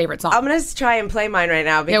like your favorite song. I'm gonna try and play mine right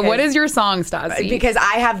now. Because, what is your song, Stassi? Because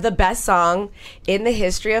I have the best song in the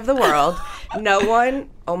history of the world. No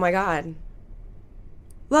one. Oh my god.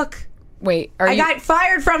 Look. Wait, I got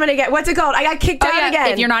fired from it again. What's it called? I got kicked out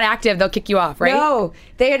again. If you're not active, they'll kick you off, right?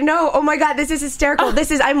 No. Oh my God, this is hysterical.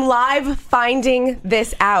 I'm live finding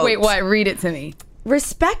this out. Wait, what? Read it to me.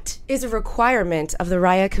 Respect is a requirement of the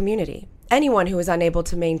Raya community. Anyone who is unable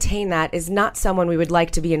to maintain that is not someone we would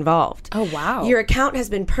like to be involved. Oh, wow. Your account has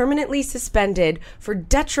been permanently suspended for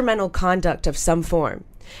detrimental conduct of some form.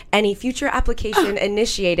 Any future application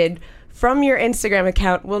initiated from your Instagram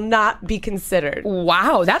account will not be considered.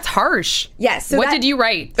 Wow, that's harsh. Yes. So what did you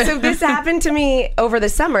write? So this happened to me over the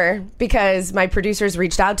summer because my producers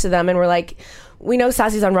reached out to them and were like, we know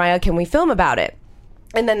Stassi's on Raya, can we film about it?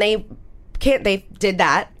 And then they did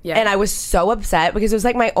that. Yeah. And I was so upset because it was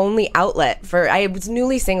like my only outlet I was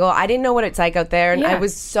newly single. I didn't know what it's like out there. And I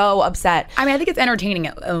was so upset. I mean, I think it's entertaining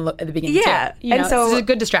at the beginning. Yeah. Too. And so it's a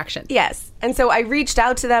good distraction. Yes. And so I reached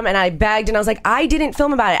out to them and I begged and I was like, I didn't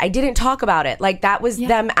film about it. I didn't talk about it. Like that was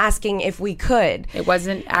them asking if we could. It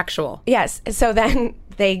wasn't actual. Yes. So then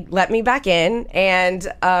they let me back in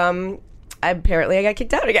and, apparently I got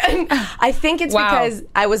kicked out again. I think it's because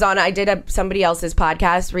I did somebody else's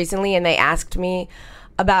podcast recently and they asked me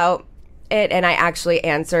about it and I actually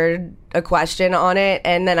answered a question on it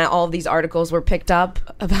and then all of these articles were picked up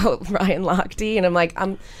about Ryan Lochte and I'm like,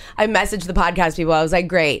 I messaged the podcast people. I was like,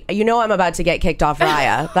 great. I'm about to get kicked off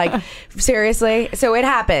Raya. Like, seriously? So it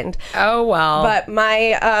happened. Oh, well. But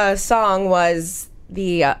my song was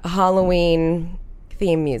the Halloween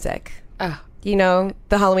theme music. Oh. The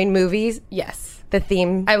Halloween movies? Yes. The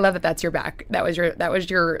theme. I love that that's your back. That was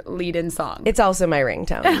your lead-in song. It's also my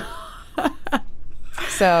ringtone.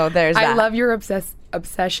 So there's that. I love your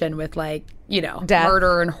obsession with death,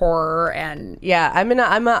 murder and horror and yeah.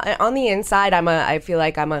 I'm on the inside. I feel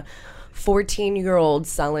like I'm a 14-year-old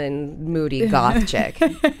sullen, moody goth chick.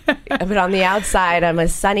 But on the outside, I'm a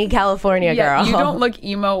sunny California girl. You don't look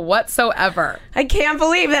emo whatsoever. I can't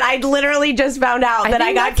believe that I literally just found out that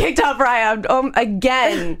I got kicked off Raya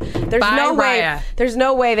again. There's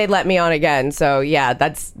no way they'd let me on again. So yeah,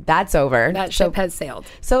 that's over. That ship has sailed.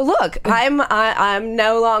 So look, I'm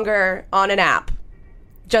no longer on an app,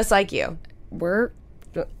 just like you. We're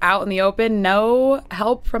out in the open, no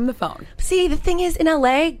help from the phone. See, the thing is, in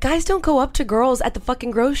LA, guys don't go up to girls at the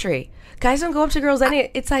fucking grocery. Guys don't go up to girls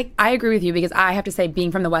it's like... I agree with you because I have to say,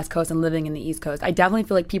 being from the West Coast and living in the East Coast, I definitely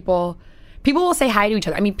feel like people will say hi to each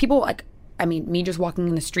other. I mean, me just walking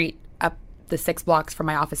in the street up the 6 blocks from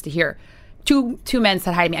my office to here, two men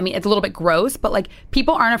said hi to me. I mean, it's a little bit gross, but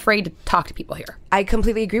people aren't afraid to talk to people here. I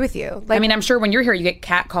completely agree with you. I'm sure when you're here, you get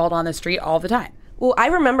catcalled on the street all the time. Well, I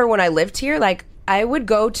remember when I lived here, I would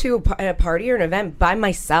go to a party or an event by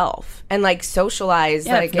myself and socialize.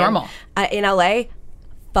 Yeah, it's normal. In LA,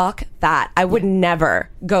 fuck that. I would never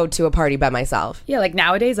go to a party by myself. Yeah,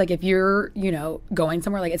 nowadays, if you're, going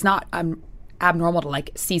somewhere, it's not abnormal to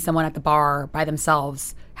see someone at the bar by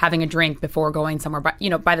themselves having a drink before going somewhere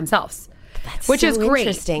by themselves. That's which so is great.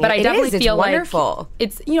 Interesting. But I definitely feel wonderful.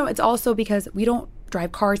 It's it's also because we don't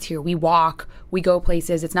drive cars here. We walk, we go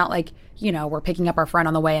places. It's not we're picking up our friend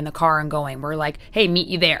on the way in the car and going. We're like, hey, meet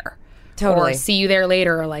you there. Totally. Or see you there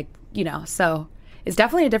later. So it's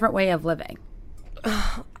definitely a different way of living.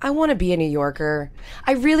 I want to be a New Yorker.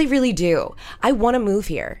 I really, really do. I want to move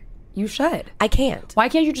here. You should. I can't. Why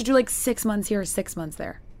can't you just do like 6 months here, 6 months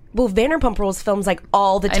there? Well, Vanderpump Rules films like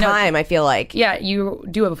all the time, I feel like. Yeah, you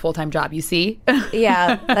do have a full-time job, you see?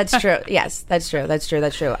 Yeah, that's true. Yes, that's true.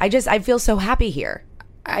 I feel so happy here.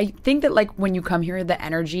 I think that like when you come here, the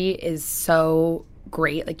energy is so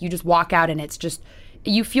great. Like you just walk out and it's just,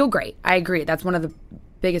 you feel great. I agree. That's one of the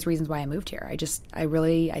biggest reasons why I moved here. I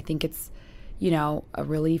think it's, a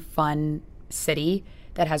really fun city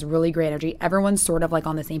that has really great energy. Everyone's sort of like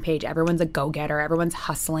on the same page. Everyone's a go-getter. Everyone's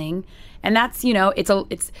hustling. And that's,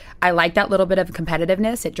 I like that little bit of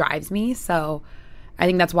competitiveness. It drives me. So I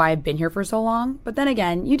think that's why I've been here for so long. But then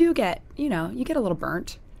again, you do get, you get a little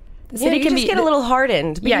burnt. The city you just get a little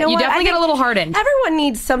hardened. But yeah, you definitely get a little hardened. Everyone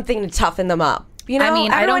needs something to toughen them up.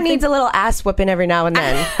 Everyone needs a little ass whipping every now and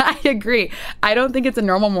then. I agree. I don't think it's a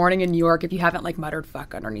normal morning in New York if you haven't like muttered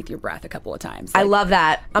fuck underneath your breath a couple of times. I love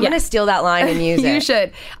that. I'm going to steal that line and use it. You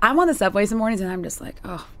should. I'm on the subway some mornings and I'm just like,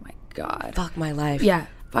 oh my God. Fuck my life. Yeah.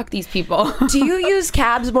 Fuck these people. Do you use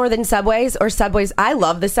cabs more than subways or subways? I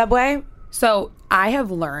love the subway. So I have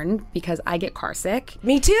learned because I get car sick.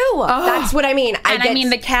 Me too. Oh. That's what I mean. I mean,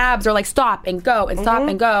 the cabs are like stop and go and stop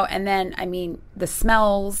and go. And then, the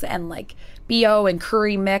smells and like BO and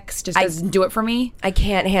curry mix just doesn't do it for me. I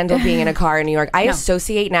can't handle being in a car in New York. I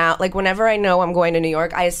associate now, like whenever I know I'm going to New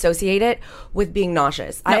York, I associate it with being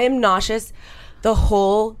nauseous. No. I am nauseous the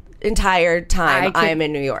whole entire time I am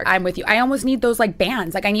in New York. I'm with you. I almost need those like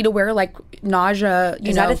bands. Like I need to wear like nausea.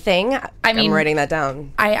 Is that a thing? I'm writing that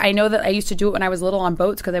down. I know that I used to do it when I was little on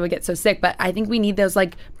boats because I would get so sick. But I think we need those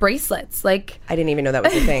like bracelets. Like I didn't even know that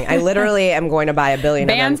was a thing. I literally am going to buy a billion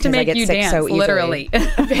bands of them to make I get you sick dance. So easily. Literally,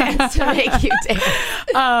 bands to make you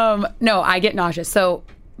dance. No, I get nauseous. So,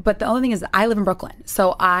 but the only thing is, I live in Brooklyn,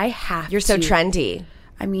 so I have. You're so trendy.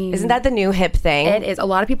 Isn't that the new hip thing? It is. A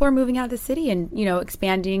lot of people are moving out of the city and,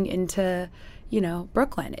 expanding into,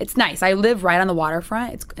 Brooklyn. It's nice. I live right on the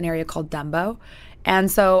waterfront. It's an area called Dumbo.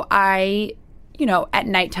 And so I, at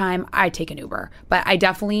nighttime, I take an Uber. But I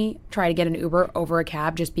definitely try to get an Uber over a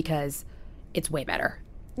cab just because it's way better.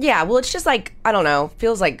 Yeah, well, it's just like, I don't know,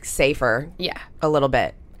 feels like safer. Yeah. A little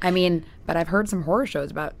bit. But I've heard some horror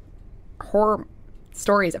stories about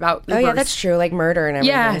Ubers. Oh, yeah, that's true. Like murder and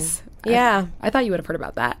everything. Yes. Yeah. I thought you would have heard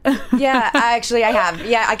about that. Yeah, I have.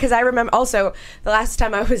 Yeah, because I remember also the last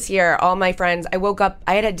time I was here, all my friends, I woke up,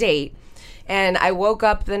 I had a date, and I woke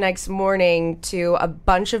up the next morning to a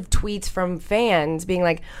bunch of tweets from fans being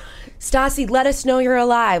like, Stassi, let us know you're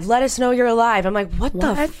alive. Let us know you're alive. I'm like, what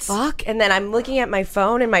the fuck? And then I'm looking at my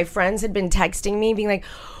phone, and my friends had been texting me being like,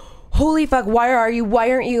 holy fuck, why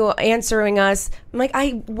aren't you answering us? I'm like,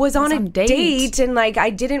 I was on a date and like I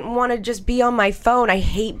didn't want to just be on my phone. I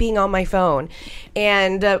hate being on my phone.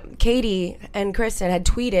 And Katie and Kristen had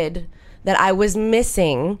tweeted that I was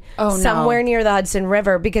missing somewhere near the Hudson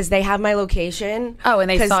River because they have my location. Oh, and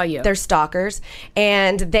they saw you. They're stalkers.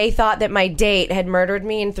 And they thought that my date had murdered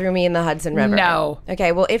me and threw me in the Hudson River. No.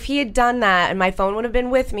 Okay, well, if he had done that and my phone would have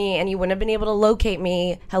been with me and you wouldn't have been able to locate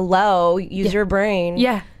me, use your brain.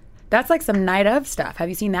 Yeah. That's like some night of stuff. Have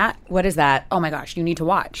you seen that? What is that? Oh my gosh, you need to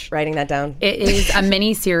watch. Writing that down. It is a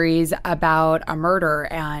mini series about a murder,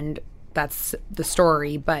 and that's the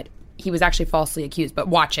story, but he was actually falsely accused. But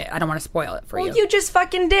watch it. I don't want to spoil it for you. Well, you just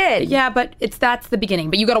fucking did. Yeah, but that's the beginning,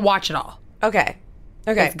 but you got to watch it all. Okay.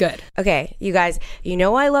 It's good. Okay, you guys,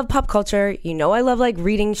 I love pop culture. I love like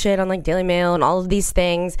reading shit on like Daily Mail and all of these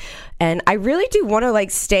things. And I really do want to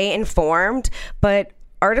like stay informed, but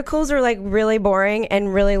articles are like really boring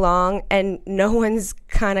and really long, and no one's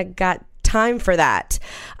kind of got time for that.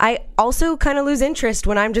 I also kind of lose interest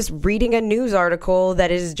when I'm just reading a news article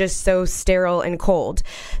that is just so sterile and cold.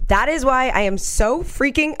 That is why I am so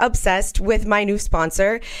freaking obsessed with my new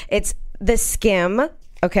sponsor. It's The Skim,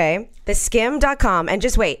 okay? theskim.com. And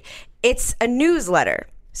just wait, it's a newsletter.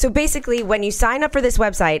 So basically, when you sign up for this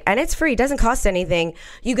website, and it's free, it doesn't cost anything,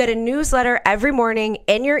 you get a newsletter every morning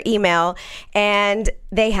in your email, and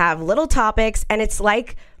they have little topics, and it's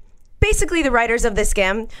like basically the writers of The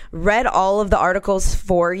Skim read all of the articles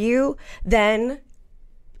for you, then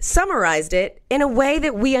summarized it in a way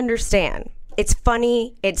that we understand. It's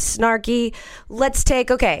funny, it's snarky. Let's take,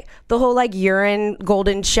 the whole like urine,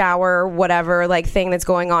 golden shower, whatever like thing that's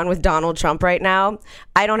going on with Donald Trump right now.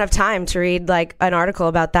 I don't have time to read like an article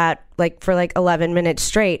about that like for like 11 minutes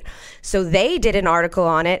straight. So they did an article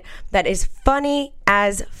on it that is funny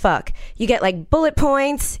as fuck. You get like bullet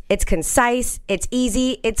points, it's concise, it's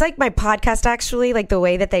easy. It's like my podcast actually, like the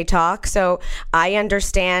way that they talk. So I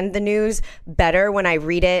understand the news better when I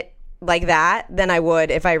read it like that than I would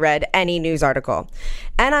if I read any news article.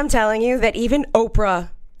 And I'm telling you that even Oprah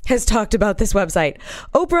has talked about this website.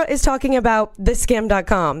 Oprah is talking about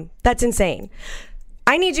theskim.com. That's insane.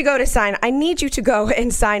 I need you to go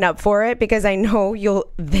and sign up for it because I know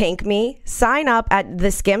you'll thank me. Sign up at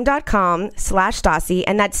theskim.com/Stassi,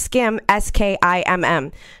 and that's Skim,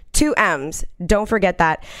 SKIMM. 2 M's. Don't forget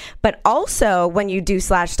that. But also, when you do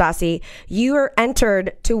 /Stassi, you are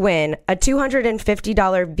entered to win a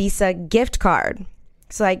 $250 Visa gift card.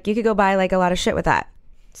 So, like, you could go buy, like, a lot of shit with that.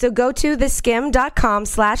 So go to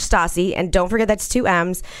theskim.com/Stassi, and don't forget that's 2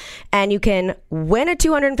 M's, and you can win a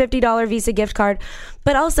 $250 Visa gift card,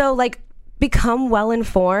 but also, like, become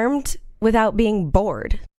well-informed without being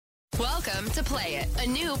bored. Welcome to Play It, a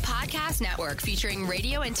new podcast network featuring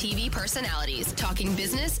radio and TV personalities talking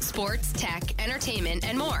business, sports, tech, entertainment,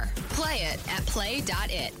 and more. Play it at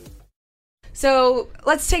play.it. So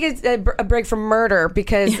let's take a break from murder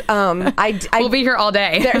because we'll be here all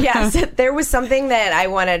day. There was something that I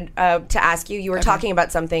wanted to ask you. You were talking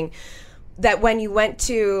about something that when you went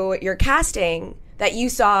to your casting that you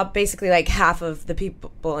saw basically like half of the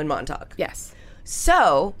people in Montauk. Yes.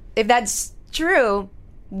 So if that's true,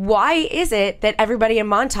 why is it that everybody in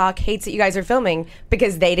Montauk hates that you guys are filming?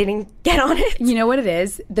 Because they didn't get on it? You know what it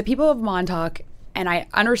is? The people of Montauk, and I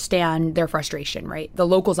understand their frustration, right? The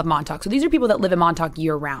locals of Montauk. So these are people that live in Montauk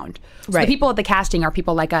year round. So the people at the casting are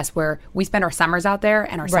people like us where we spend our summers out there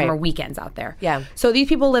and our summer weekends out there. Yeah. So these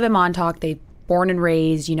people live in Montauk. They're born and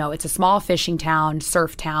raised. You know, it's a small fishing town,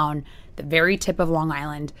 surf town, the very tip of Long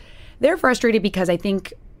Island. They're frustrated because I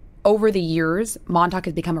think over the years, Montauk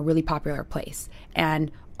has become a really popular place. And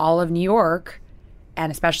all of New York,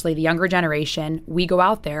 and especially the younger generation, we go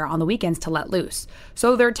out there on the weekends to let loose.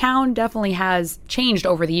 So their town definitely has changed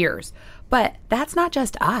over the years. But that's not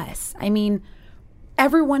just us. I mean,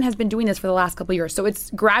 everyone has been doing this for the last couple of years. So it's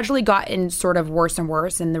gradually gotten sort of worse and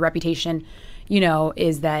worse. And the reputation, you know,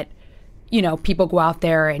 is that, you know, people go out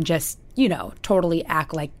there and just, you know, totally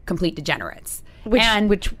act like complete degenerates.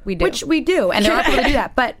 Which we do. And there are people that do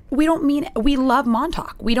that. But we don't mean, we love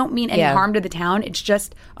Montauk. We don't mean any harm to the town. It's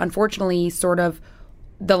just, unfortunately, sort of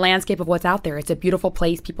the landscape of what's out there. It's a beautiful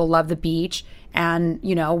place. People love the beach. And,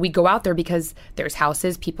 you know, we go out there because there's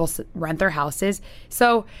houses. People rent their houses.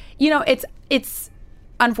 So, you know, it's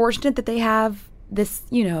unfortunate that they have this,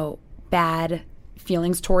 you know, bad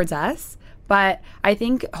feelings towards us. But I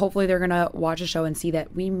think hopefully they're going to watch the show and see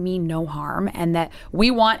that we mean no harm and that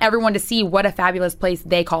we want everyone to see what a fabulous place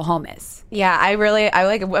they call home is. Yeah,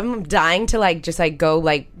 I'm dying to just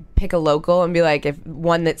go pick a local and be like, if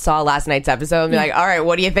one that saw last night's episode and be like, all right,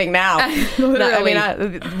 what do you think now?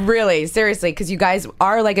 Really, seriously, because you guys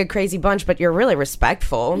are like a crazy bunch, but you're really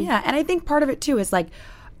respectful. Yeah, and I think part of it too is like,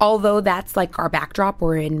 although that's like our backdrop,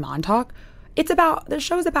 we're in Montauk, the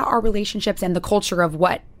show's about our relationships and the culture of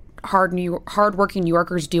what hardworking New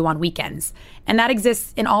Yorkers do on weekends. And that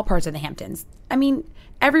exists in all parts of the Hamptons. I mean,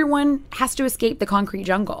 everyone has to escape the concrete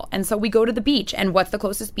jungle. And so we go to the beach. And what's the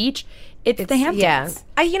closest beach? It's the Hamptons.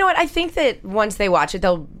 Yeah. You know what? I think that once they watch it,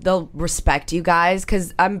 they'll respect you guys.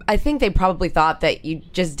 Because I think they probably thought that you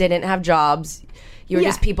just didn't have jobs. You were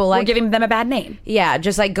just people we're giving them a bad name. Yeah,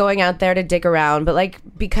 just like going out there to dick around. But like,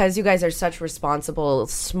 because you guys are such responsible,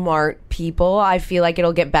 smart people, I feel like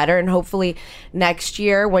it'll get better. And hopefully next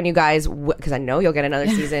year when you guys, because I know you'll get another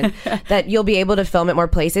season, that you'll be able to film at more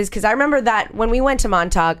places. Because I remember that when we went to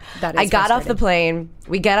Montauk, I got off the plane,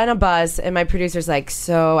 we get on a bus, and my producer's like,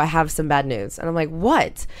 so I have some bad news. And I'm like,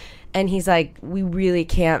 what? And he's like, we really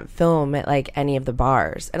can't film at like any of the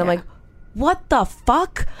bars. And I'm like, what the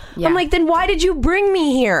fuck? Yeah. I'm like, then why did you bring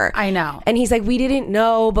me here? I know. And he's like, we didn't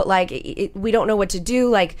know, but like, we don't know what to do.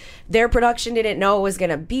 Like, their production didn't know it was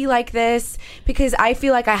going to be like this. Because I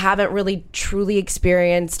feel like I haven't really truly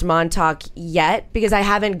experienced Montauk yet because I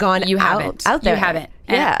haven't gone out there. You haven't.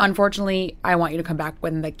 And unfortunately, I want you to come back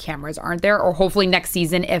when the cameras aren't there, or hopefully next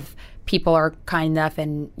season if people are kind enough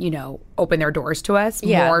and, you know, open their doors to us,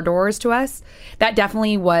 more doors to us. That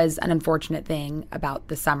definitely was an unfortunate thing about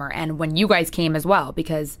the summer. And when you guys came as well,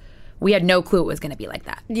 because we had no clue it was going to be like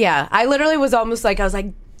that. Yeah. I literally was almost like, I was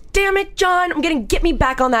like, damn it, John, I'm going to get me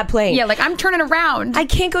back on that plane. Yeah, like I'm turning around. I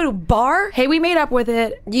can't go to a bar. Hey, we made up with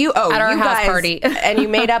it at our house party. And you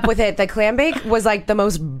made up with it. The clam bake was like the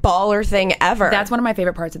most baller thing ever. That's one of my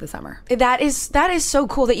favorite parts of the summer. That is so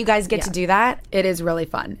cool that you guys get to do that. It is really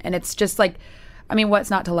fun. And it's just like, I mean, what's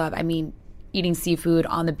not to love? I mean, eating seafood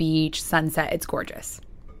on the beach, sunset, it's gorgeous.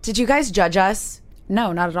 Did you guys judge us?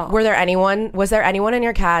 No, not at all. Was there anyone in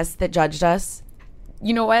your cast that judged us?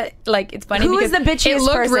 you know what? Like, it's funny Who because is the bitchiest it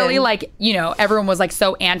looked person? really like, everyone was like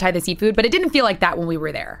so anti the seafood, but it didn't feel like that when we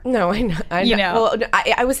were there. No, I know. You know. Well,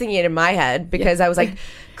 I was thinking it in my head because I was like,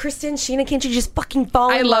 Kristen, Sheena, can't you just fucking fall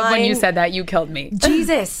in line? I love when you said that. You killed me.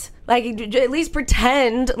 Jesus. Like, at least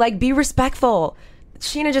pretend, like, be respectful.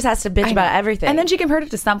 Sheena just has to bitch about everything. And then she compared it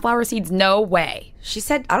to sunflower seeds. No way. She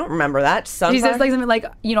said, I don't remember that. She says like something like,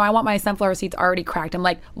 I want my sunflower seeds already cracked. I'm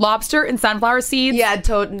like, lobster and sunflower seeds? Yeah,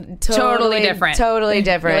 totally different. Totally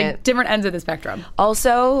different. Like different ends of the spectrum.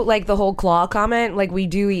 Also, like the whole claw comment, like we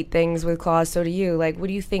do eat things with claws, so do you. Like, what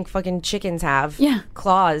do you think fucking chickens have? Yeah.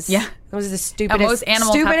 Claws. Yeah. That was the stupidest. Most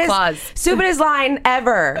animals have claws. Stupidest line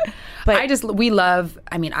ever. But I love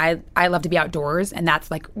to be outdoors, and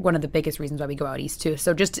that's like one of the biggest reasons why we go out east too.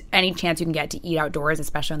 So just any chance you can get to eat outdoors,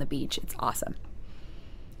 especially on the beach, it's awesome.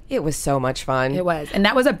 It was so much fun. It was. And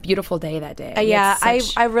that was a beautiful day that day. Yeah,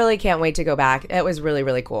 I really can't wait to go back. It was really,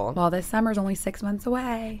 really cool. Well, this summer's only 6 months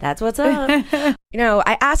away. That's what's up.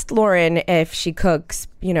 I asked Lauren if she cooks,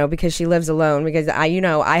 because she lives alone, because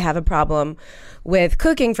I have a problem with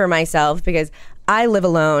cooking for myself because I live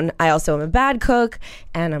alone. I also am a bad cook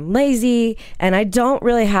and I'm lazy and I don't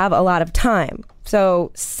really have a lot of time.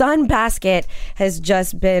 So Sunbasket has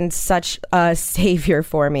just been such a savior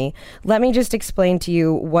for me. Let me just explain to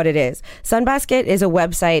you what it is. Sunbasket is a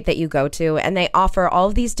website that you go to and they offer all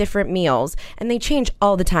of these different meals and they change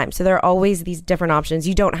all the time. So there are always these different options.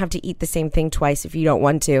 You don't have to eat the same thing twice if you don't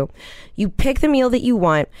want to. You pick the meal that you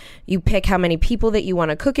want. You pick how many people that you want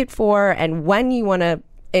to cook it for and when you want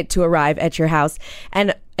it to arrive at your house,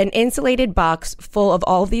 and an insulated box full of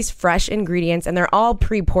all of these fresh ingredients, and they're all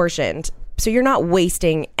pre-portioned. So you're not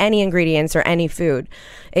wasting any ingredients or any food.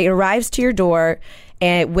 It arrives to your door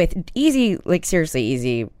and with seriously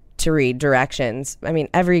easy to read directions. I mean,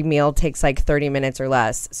 every meal takes like 30 minutes or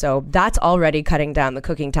less. So that's already cutting down the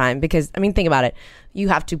cooking time because, think about it. You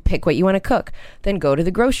have to pick what you want to cook, then go to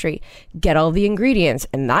the grocery, get all the ingredients,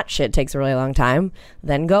 and that shit takes a really long time.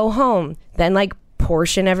 Then go home, then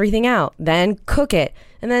portion everything out, then cook it.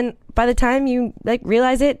 And then by the time you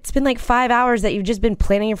realize it's been 5 hours that you've just been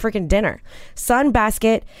planning your freaking dinner.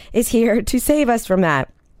 Sunbasket is here to save us from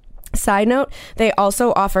that. Side note, they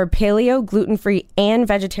also offer paleo, gluten-free, and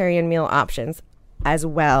vegetarian meal options, as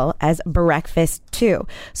well as breakfast too.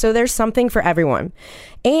 So there's something for everyone.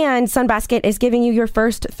 And Sunbasket is giving you your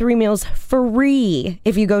first 3 meals free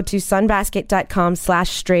if you go to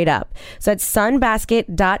sunbasket.com/straightup. So that's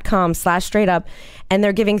sunbasket.com/straightup, and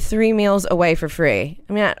they're giving 3 meals away for free.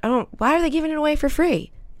 I don't, why are they giving it away for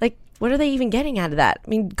free? What are they even getting out of that?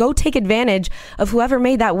 Go take advantage of whoever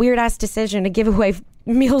made that weird ass decision to give away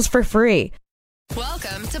meals for free.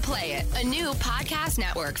 Welcome to Play It, a new podcast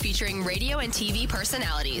network featuring radio and TV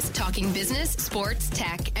personalities talking business, sports,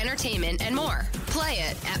 tech, entertainment, and more. Play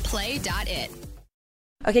it at play.it.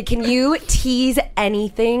 Okay, can you tease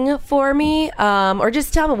anything for me? Or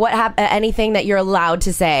just tell me anything that you're allowed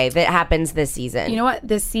to say that happens this season? You know what?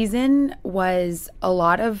 This season was a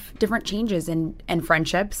lot of different changes and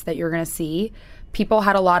friendships that you're going to see. People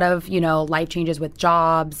had a lot of, life changes with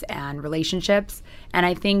jobs and relationships. And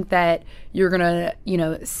I think that you're going to,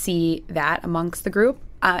 see that amongst the group.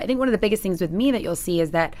 I think one of the biggest things with me that you'll see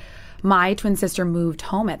is that my twin sister moved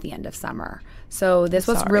home at the end of summer. So this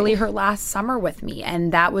was really her last summer with me.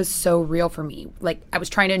 And that was so real for me. I was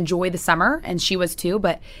trying to enjoy the summer and she was too.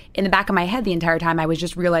 But in the back of my head the entire time, I was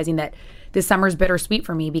just realizing that this summer's bittersweet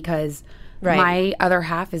for me because my other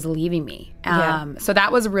half is leaving me. So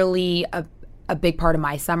that was really a big part of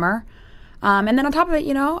my summer. And then on top of it,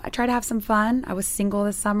 I tried to have some fun. I was single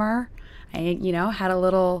this summer. I, had a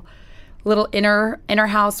little inner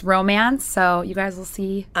house romance. So you guys will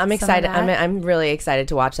see. I'm excited. I'm really excited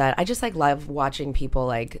to watch that. I just love watching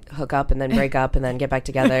people hook up and then break up and then get back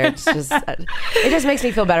together. It's just it just makes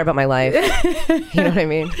me feel better about my life. You know what I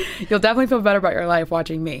mean? You'll definitely feel better about your life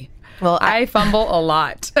watching me. Well, I fumble a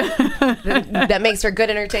lot. That makes for good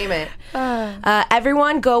entertainment.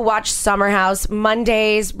 Everyone go watch Summer House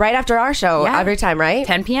Mondays right after our show every time, right?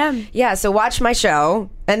 10 p.m. Yeah, so watch my show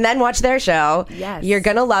and then watch their show. Yes. You're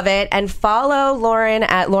going to love it. And follow Lauren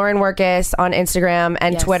at Lauren Wirkus on Instagram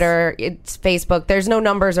and Twitter. It's Facebook. There's no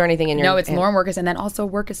numbers or anything in your... No, it's Lauren Wirkus and then also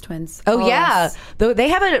Wirkus Twins. Oh, yeah. They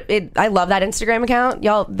have I love that Instagram account.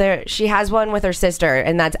 Y'all, she has one with her sister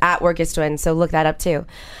and that's at Wirkus Twins. So look that up too.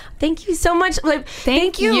 Thank you so much.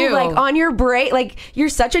 Thank you. On your break, you're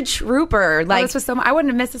such a trooper. This was I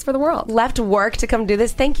wouldn't have missed this for the world. Left work to come do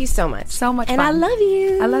this. Thank you so much. So much and fun. I love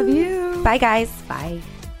you. I love you. Bye, guys. Bye.